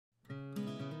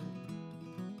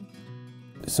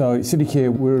So Citycare,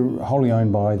 we're wholly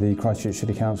owned by the Christchurch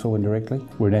City Council indirectly.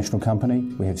 We're a national company.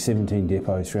 We have 17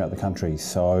 depots throughout the country,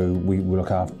 so we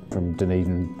look after from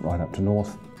Dunedin right up to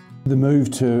north. The move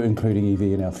to including EV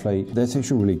in our fleet, that's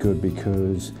actually really good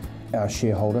because our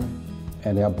shareholder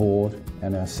and our board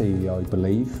and our CEO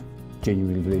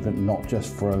genuinely believe it, not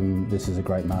just from this is a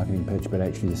great marketing pitch, but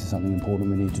actually this is something important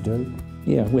we need to do.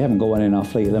 Yeah, we haven't got one in our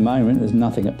fleet at the moment. There's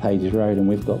nothing at Pages Road, and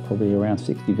we've got probably around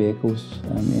 60 vehicles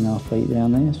in our fleet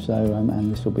down there. So,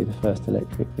 and this will be the first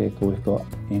electric vehicle we've got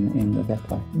in the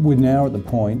depot. We're now at the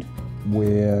point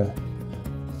where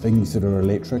things that are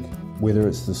electric, whether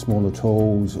it's the smaller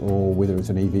tools or whether it's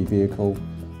an EV vehicle,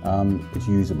 it's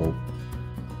usable,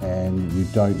 and you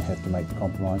don't have to make the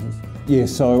compromises. Yeah,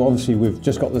 so obviously we've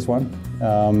just got this one,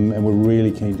 and we're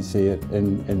really keen to see it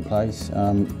in place.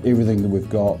 Everything that we've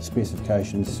got,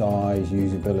 specifications, size,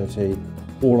 usability,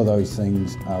 all of those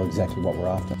things are exactly what we're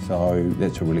after. So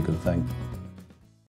that's a really good thing.